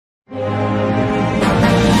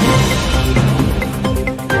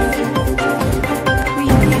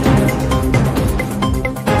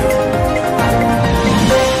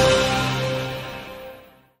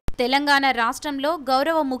తెలంగాణ రాష్ట్రంలో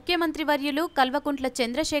గౌరవ ముఖ్యమంత్రి వర్యులు కల్వకుంట్ల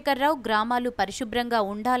చంద్రశేఖరరావు గ్రామాలు పరిశుభ్రంగా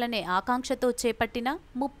ఉండాలనే ఆకాంక్షతో చేపట్టిన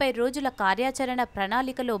 30 రోజుల కార్యాచరణ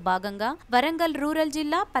ప్రణాళికలో భాగంగా వరంగల్ రూరల్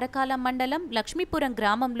జిల్లా పరకాల మండలం లక్ష్మీపురం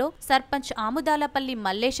గ్రామంలో సర్పంచ్ ఆముదాలపల్లి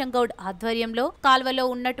మల్లేశంగౌడ్ ఆధ్వర్యంలో కాల్వలో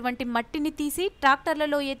ఉన్నటువంటి మట్టిని తీసి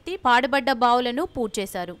ట్రాక్టర్లలో ఎత్తి పాడుబడ్డ బావులను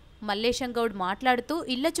పూడ్చేశారు. మల్లేశంగౌడ్ మాట్లాడుతూ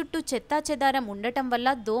ఇళ్ల చుట్టూ చెత్తాచెదారం ఉండటం వల్ల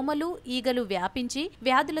దోమలు ఈగలు వ్యాపించి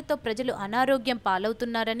వ్యాధులతో ప్రజలు అనారోగ్యం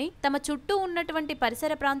పాలవుతున్నారని, తమ చుట్టూ ఉన్నటువంటి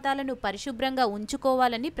పరిసర ప్రాంతాలను పరిశుభ్రంగా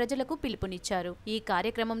ఉంచుకోవాలని ప్రజలకు పిలుపునిచ్చారు. ఈ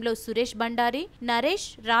కార్యక్రమంలో సురేష్ బండారి, నరేష్,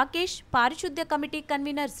 రాకేష్, పారిశుద్ధ్య committee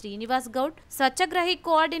convener Srinivas Goud, స్వచ్ఛగ్రహి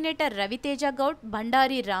coordinator Raviteja Goud,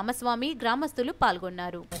 Bandari Ramaswamy గ్రామస్తులు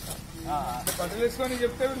పాల్గొన్నారు.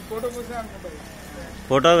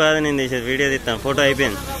 ఫోటో కాదు నేను తీసేది, వీడియో తీస్తాను. ఫోటో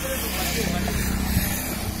అయిపోయింది.